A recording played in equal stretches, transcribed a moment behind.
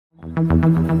My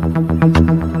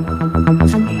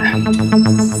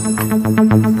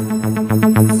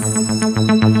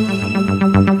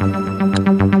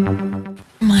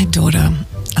daughter,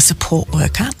 a support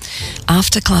worker,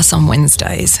 after class on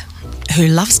Wednesdays, who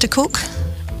loves to cook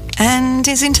and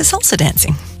is into salsa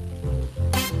dancing.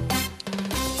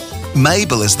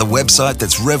 Mabel is the website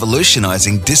that's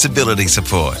revolutionising disability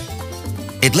support.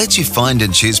 It lets you find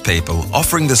and choose people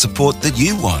offering the support that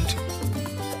you want.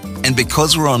 And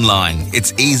because we're online,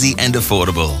 it's easy and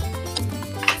affordable.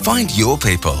 Find your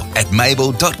people at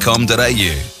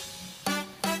mabel.com.au.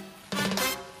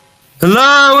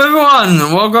 Hello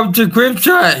everyone, welcome to Crib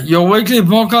Chat, your weekly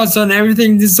podcast on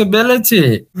everything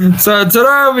disability. So today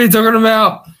we'll be talking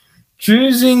about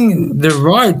choosing the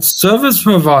right service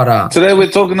provider. Today we're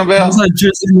talking about Also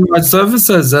choosing the right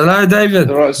services. Hello David.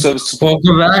 the right service.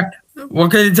 Welcome back.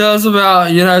 What can you tell us about,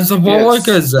 support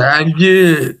workers? Have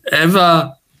you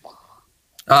ever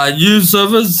used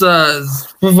service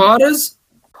providers?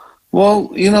 Well,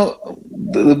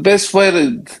 the best way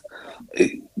to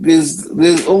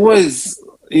there's always,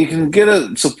 you can get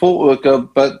a support worker,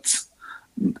 but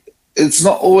it's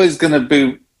not always going to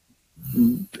be,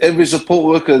 every support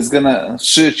worker is going to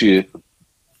suit you.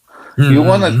 Mm-hmm. You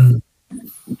want to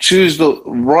choose the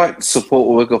right support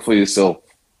worker for yourself.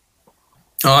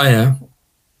 Oh, yeah.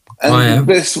 And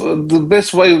the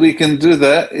best way we can do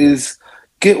that is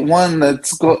get one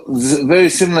that's got very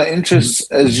similar interests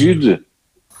as you do.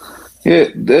 Yeah.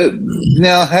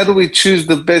 Now, how do we choose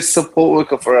the best support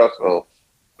worker for ourselves?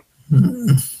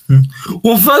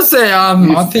 Well, firstly,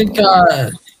 I think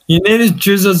you need to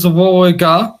choose a support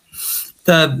worker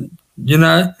that,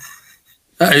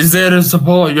 is there to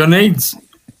support your needs,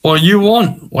 what you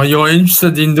want, what you're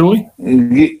interested in doing.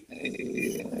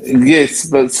 Yes,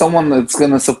 but someone that's going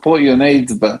to support your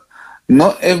needs, but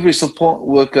not every support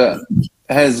worker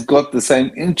has got the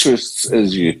same interests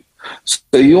as you.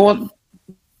 So you want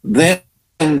them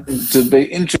to be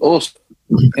interested also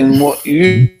in what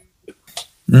you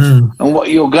and what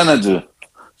you're going to do.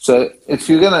 So if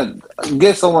you're going to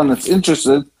get someone that's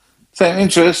interested, same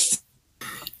interests.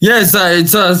 Yes,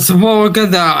 it's a support worker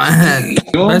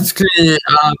that basically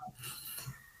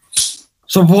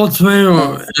supports me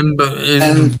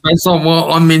and based on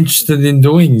what I'm interested in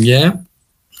doing, yeah?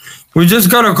 We just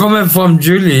got a comment from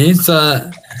Julie.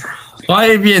 So,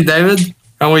 hi, Evie and David.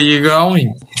 How are you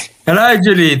going? Hello,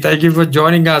 Julie. Thank you for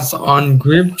joining us on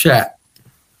Crib Chat,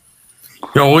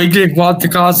 your weekly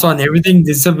podcast on everything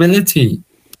disability.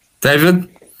 David?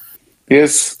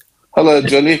 Yes. Hello,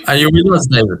 Julie. Are you with us,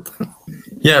 David?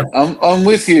 Yeah. I'm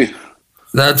with you.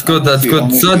 That's good. That's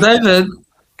good. So, David.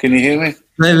 Can you hear me?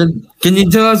 David, can you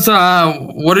tell us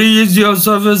what do you use your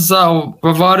service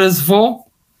providers for?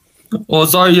 Or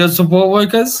sorry, your support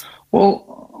workers? Well,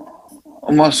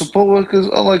 my support workers,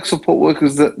 I like support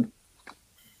workers that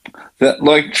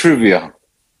like trivia.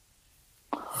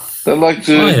 They like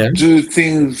to do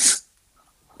things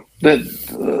that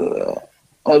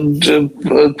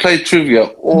play trivia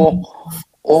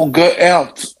or go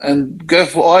out and go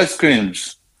for ice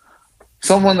creams.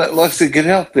 Someone that likes to get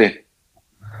out there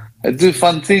and do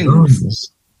fun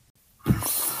things.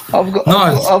 I've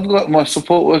got my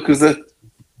support workers that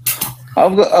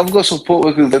I've got support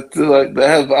workers that they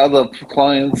have other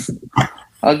clients.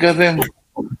 I go them.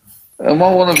 Am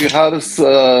I one of your hardest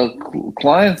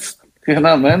clients?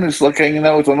 Man, it's like hanging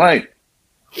out with a mate.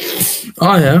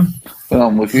 Oh yeah. When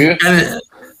I'm with you,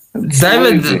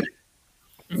 David.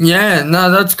 Yeah,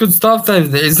 no, that's good stuff,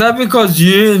 David. Is that because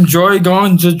you enjoy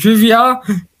going to trivia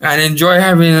and enjoy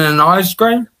having an ice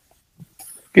cream?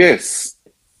 Yes.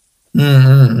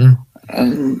 Mm-hmm.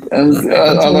 And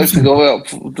I like to go out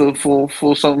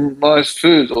for some nice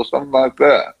food or something like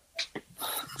that.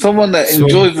 Someone that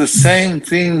enjoys the same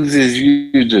things as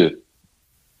you do.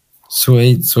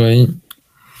 Sweet. So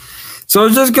I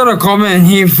just got a comment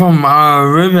here from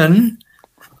Ruben.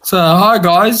 So, hi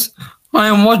guys, I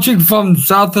am watching from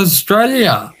South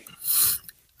Australia.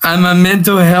 I'm a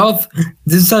mental health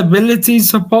disability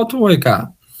support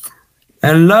worker.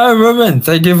 Hello, Ruben.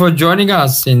 Thank you for joining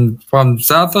us from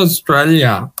South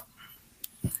Australia.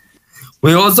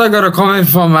 We also got a comment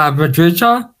from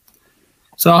Patricia.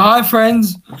 So, hi,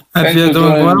 friends. Hope you're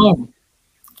doing well.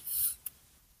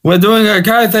 We're doing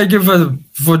okay. Thank you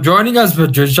for joining us,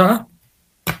 Patricia.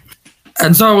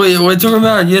 And so we're talking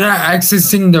about,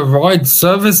 accessing the right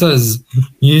services,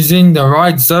 using the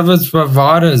right service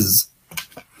providers.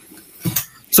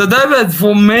 So, David,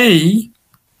 for me,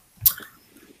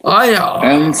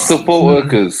 and support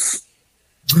workers.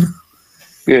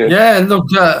 Yeah, look,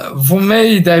 for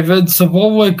me, David,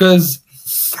 support workers,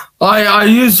 I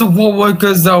use support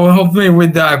workers that will help me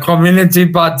with community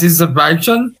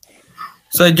participation.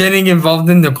 So getting involved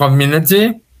in the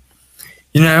community,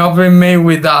 helping me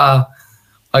with, I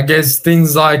guess,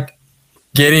 things like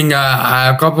getting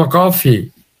a cup of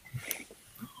coffee,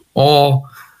 or,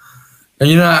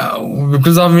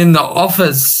 because I'm in the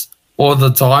office all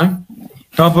the time,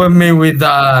 helping me with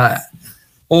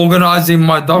organizing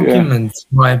my documents,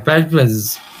 my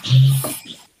papers.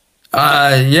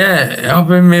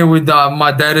 Helping me with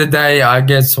my day-to-day, I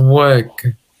guess, work,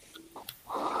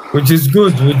 which is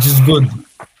good.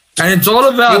 And it's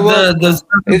all about the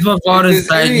service providers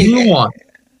that you want.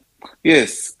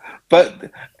 Yes,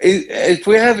 but if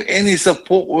we have any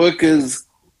support workers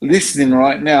listening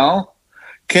right now,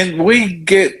 can we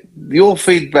get your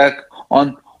feedback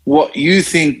on what you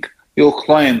think your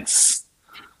clients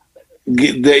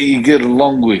that you get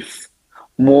along with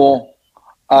more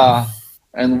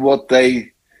and what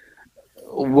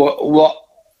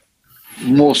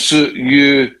more suit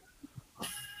you,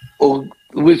 or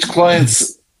which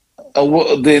clients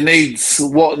what their needs,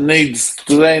 what needs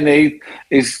do they need,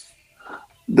 is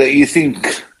that you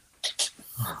think,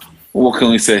 what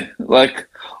can we say, like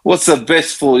what's the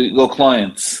best for your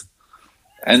clients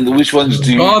and which ones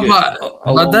do you but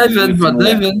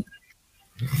David,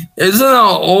 isn't it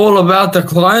all about the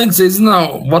clients? Isn't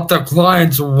it what the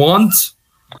clients want?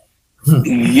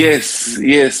 Yes,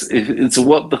 it's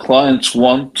what the clients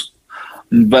want,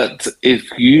 but if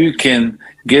you can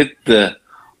get the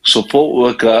support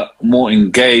worker more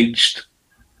engaged,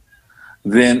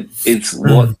 then it's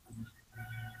what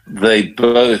they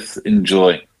both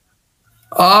enjoy.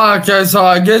 Okay, so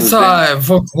I guess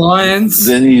for clients,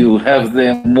 then you have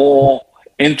them more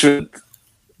interest.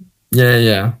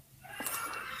 Yeah,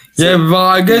 but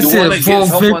I guess for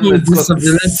people with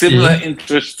disability, similar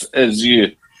interests as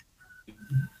you.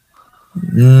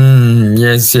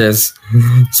 Yes.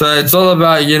 So it's all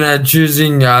about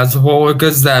choosing support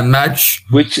workers that match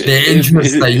the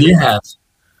interests that you have.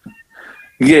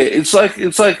 Yeah, it's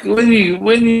like when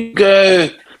you go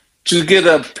to get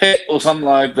a pet or something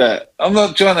like that. I'm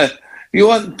not trying to. You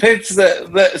want pets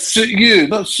that suit you,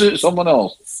 not suit someone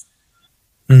else.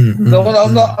 No,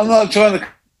 I'm not trying to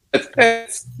get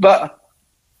pets, but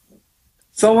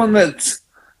someone that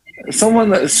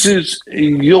suits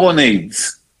your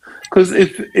needs. Because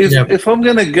if I'm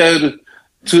going to go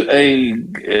to a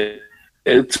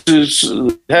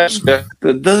house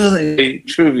that doesn't enjoy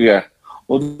trivia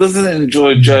or doesn't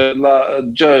enjoy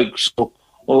jokes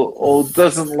or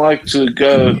doesn't like to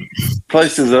go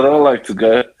places that I like to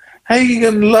go, how are you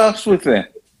going to laugh with them?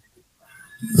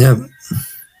 Yeah.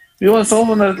 You want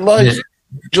someone that likes to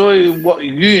enjoy what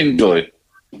you enjoy.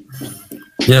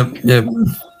 Yep.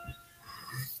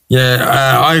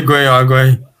 Yeah, I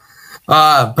agree.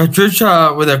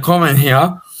 Patricia with a comment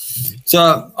here.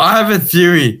 So I have a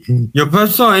theory. Your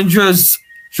personal interests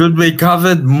should be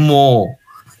covered more.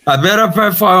 A better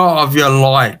profile of your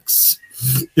likes,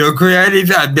 your creative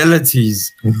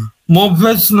abilities, more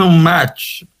personal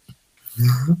match.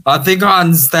 I think I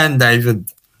understand, David.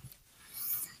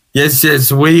 Yes,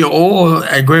 we all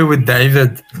agree with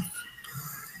David.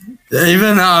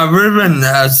 Even Ruben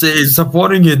is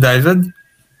supporting you, David.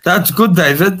 That's good,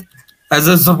 David. As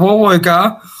a support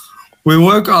worker, we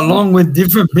work along with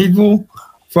different people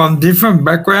from different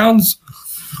backgrounds.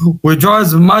 We try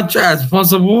as much as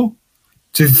possible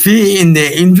to fit in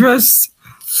their interests.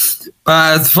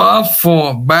 But as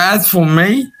for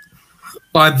me,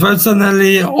 I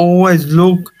personally always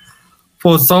look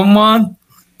for someone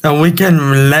that we can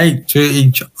relate to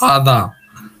each other.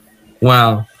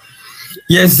 Wow.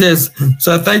 Yes.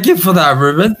 So thank you for that,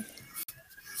 Ruben.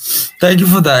 Thank you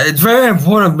for that. It's very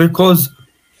important because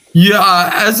you are,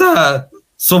 as a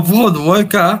support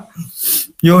worker,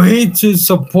 you're here to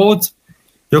support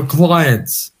your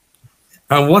clients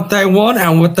and what they want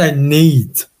and what they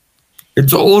need.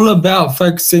 It's all about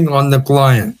focusing on the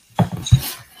client.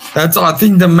 That's, I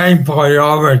think, the main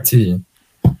priority.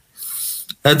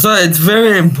 And so it's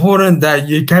very important that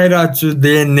you cater to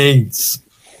their needs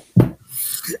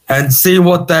and see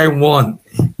what they want,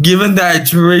 given that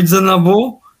it's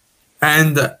reasonable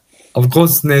and, of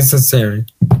course, necessary.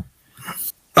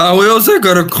 We also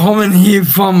got a comment here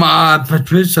from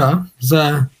Patricia.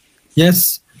 So,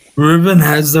 yes, Ruben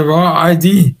has the right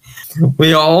idea.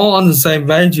 We are all on the same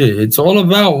page here. It's all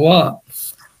about what,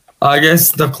 I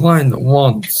guess, the client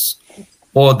wants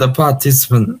or the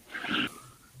participant.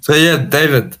 So, yeah,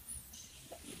 David.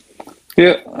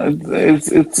 Yeah,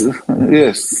 it's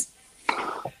yes.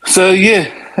 So, yeah,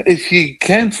 if you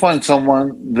can find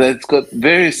someone that's got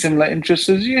very similar interests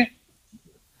as you,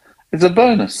 it's a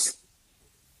bonus.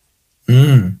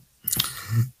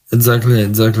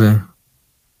 Exactly.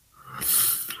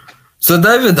 So,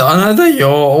 David, I know that you're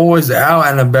always out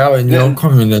and about in your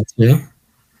community.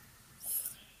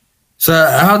 So,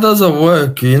 how does it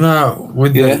work, you know,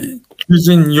 with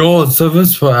choosing your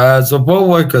service for support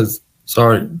workers?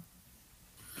 Sorry.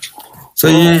 So,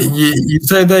 you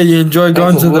say that you enjoy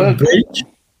going to the beach?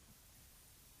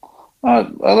 I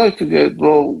like to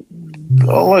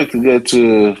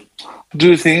to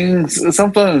do things.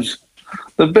 Sometimes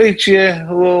the beach,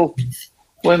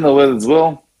 when the weather's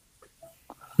well.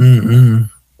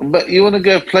 But you want to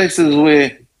go places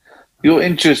where you're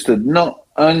interested, not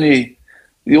only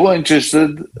you're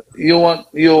interested, you want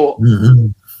your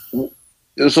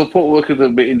support worker to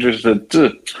be interested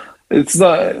too. It's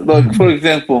not like, for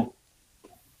example,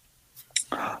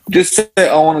 just say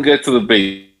I want to go to the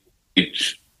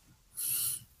beach.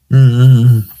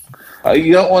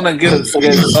 You don't want to get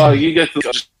you get to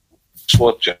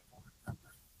watch it.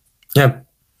 Yep.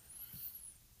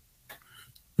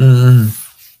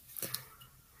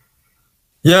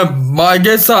 Yeah, but I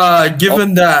guess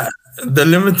given that the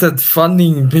limited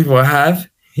funding people have,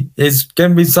 it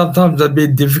can be sometimes a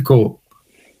bit difficult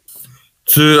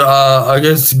to, I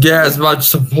guess, get as much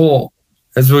support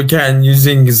as we can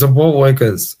using support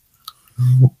workers,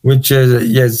 which is,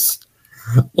 yes,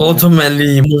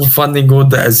 ultimately more funding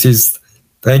would assist.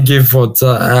 Thank you for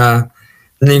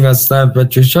letting us know,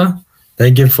 Patricia.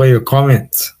 Thank you for your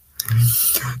comments.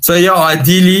 So, yeah,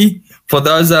 ideally, for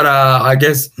those that are, I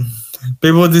guess,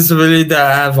 people with disability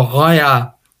that have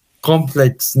higher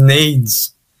complex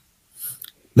needs,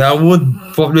 that would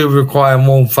probably require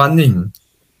more funding.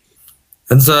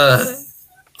 And so,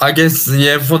 I guess,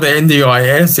 for the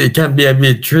NDIS, it can be a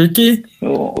bit tricky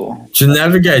to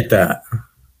navigate that.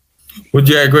 Would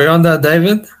you agree on that,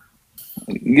 David?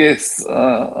 Yes,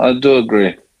 I do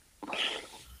agree.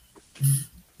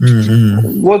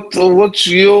 What's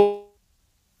your...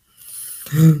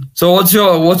 So what's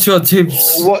your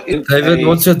tips, David?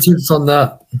 What's your tips on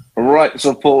that? Right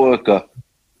support worker.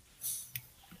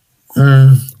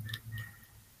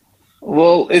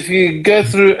 Well, if you go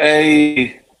through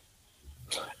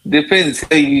depends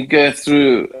how you go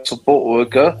through a support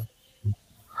worker.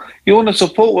 You want a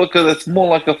support worker that's more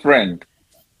like a friend.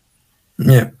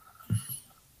 Yep.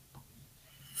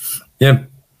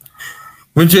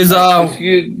 Which is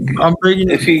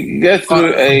if you go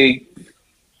through a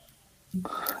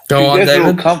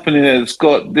company that's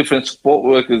got different support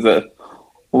workers that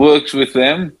works with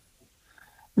them,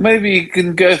 maybe you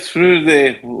can go through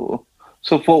their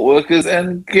support workers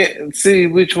and see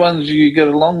which ones you get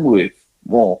along with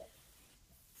more,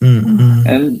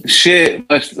 and share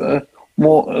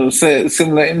more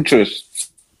similar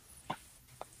interests.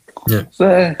 Yeah.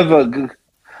 So have a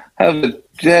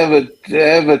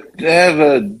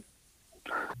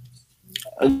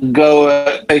go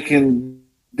at taking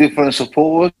different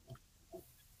support work.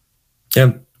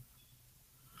 Yep.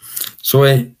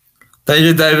 Sweet. Thank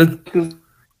you, David.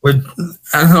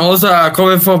 And also a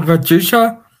comment from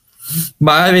Patricia.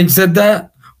 But having said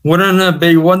that, wouldn't it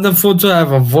be wonderful to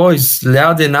have a voice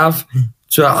loud enough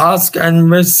to ask and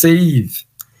receive?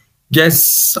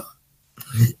 Yes,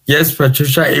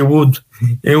 Patricia, it would.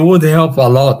 It would help a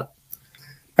lot.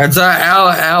 And so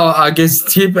our I guess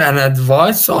tip and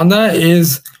advice on that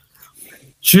is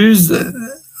choose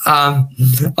a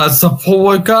support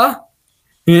worker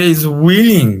who is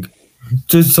willing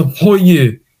to support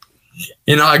you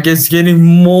in, I guess, getting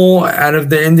more out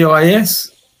of the NDIS.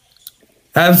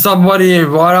 Have somebody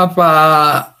write up,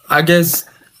 I guess,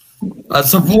 a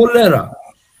support letter.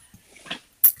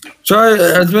 Show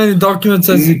as many documents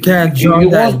as you can. You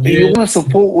want a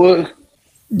support worker?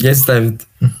 Yes, David.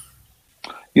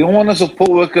 You don't want a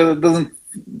support worker that doesn't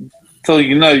tell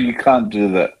you, no, you can't do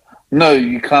that. No,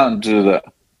 you can't do that.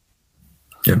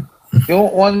 Yep. You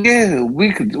want one?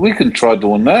 We can try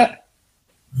doing that.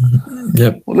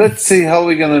 Yep. Well, let's see how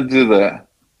we're going to do that.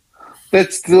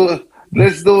 Let's do it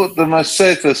the most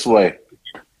safest way.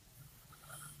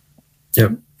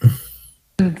 Yep.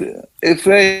 And if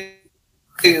they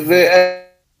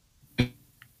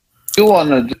you want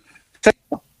to do.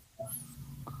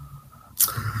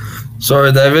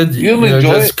 Sorry, David. You're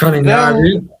just cutting out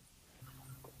here.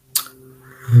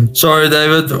 Sorry,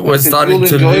 David. We're starting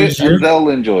to lose you. They'll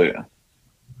enjoy it.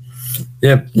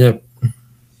 Yep.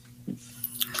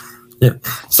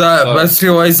 So basically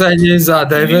what you're saying is,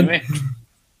 David.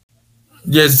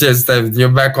 Yes, David. You're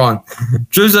back on.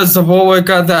 Choose a support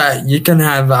worker that you can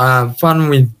have fun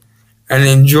with and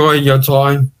enjoy your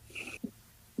time.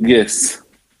 Yes.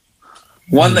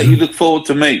 One that you look forward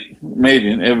to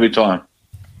meeting every time.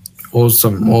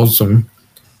 Awesome.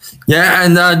 Yeah,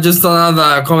 and just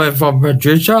another comment from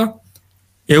Patricia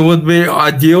it would be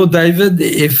ideal, David,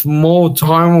 if more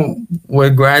time were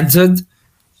granted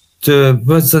to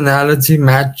personality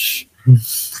match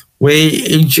we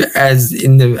each as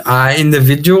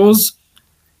individuals,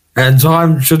 and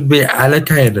time should be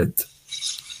allocated.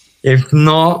 If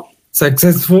not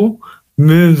successful,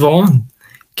 move on.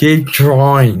 Keep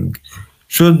trying.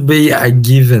 Should be a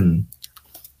given.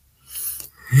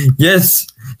 Yes.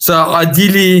 So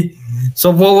ideally,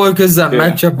 support workers that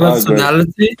match your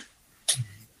personality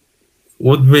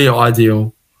would be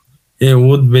ideal. It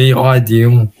would be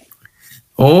ideal.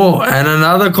 Oh, and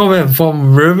another comment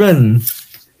from Ruben.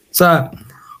 So,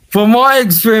 from my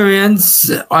experience,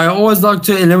 I always like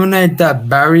to eliminate that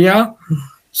barrier,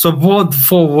 support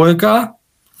for worker.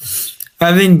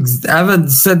 Having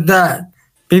said that,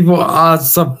 people are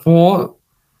support.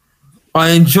 I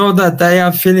ensure that they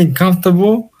are feeling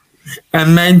comfortable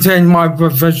and maintain my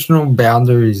professional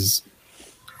boundaries.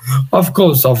 Of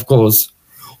course.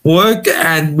 Work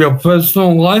and your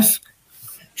personal life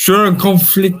shouldn't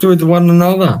conflict with one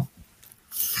another.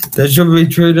 They should be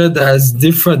treated as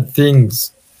different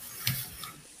things.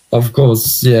 Of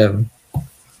course, yeah.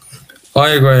 I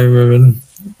agree, Ruben.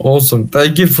 Awesome.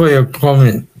 Thank you for your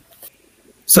comment.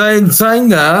 So in saying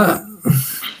that,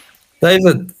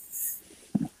 David,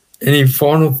 any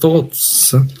final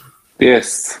thoughts?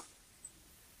 Yes.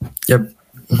 Yep.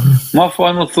 My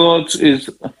final thoughts is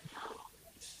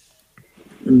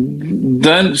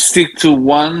don't stick to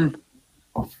one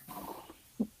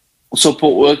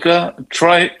support worker.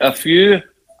 Try a few,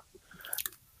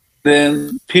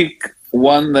 then pick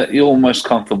one that you're most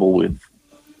comfortable with.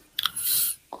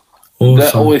 Awesome.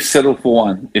 Don't always settle for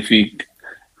one. If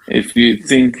you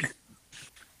think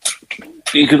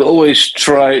you could always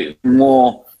try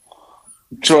more,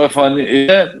 try finding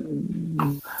it.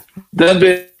 Don't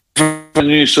be for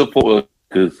new support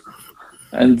workers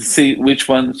and see which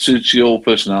one suits your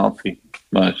personality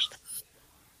most.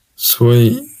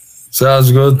 Sweet.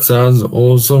 Sounds good. Sounds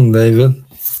awesome, David.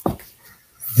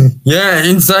 Yeah,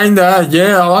 in saying that,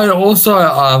 yeah, I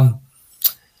also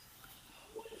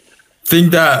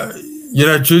think that,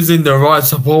 choosing the right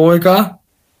support worker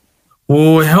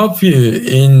will help you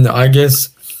in, I guess,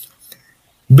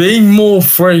 being more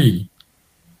free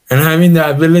and having the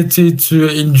ability to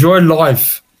enjoy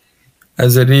life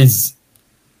as it is.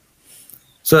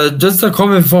 So just a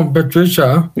comment from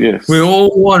Patricia. Yes. We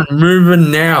all want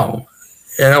moving now.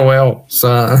 LOL.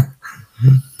 So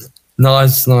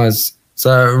nice.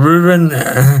 So Ruben,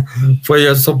 for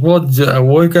your support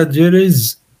worker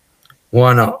duties,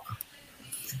 why not?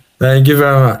 Thank you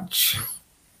very much.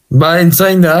 But in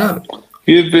saying that,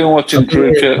 you've been watching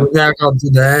Crew Chat. We now got to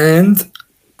the end.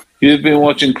 You've been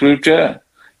watching Crew Chat,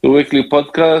 the weekly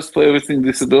podcast for everything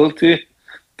disability.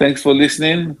 Thanks for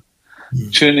listening.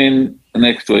 Tune in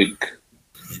next week.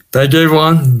 Thank you,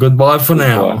 everyone. Goodbye for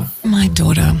now. My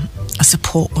daughter, a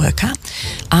support worker,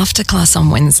 after class on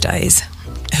Wednesdays,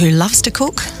 who loves to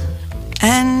cook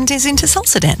and is into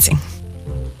salsa dancing.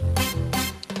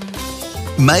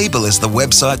 Mabel is the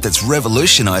website that's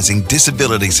revolutionising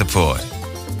disability support.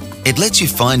 It lets you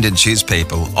find and choose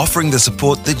people offering the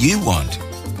support that you want.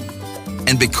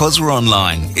 And because we're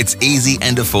online, it's easy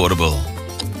and affordable.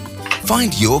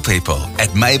 Find your people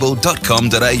at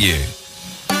mabel.com.au.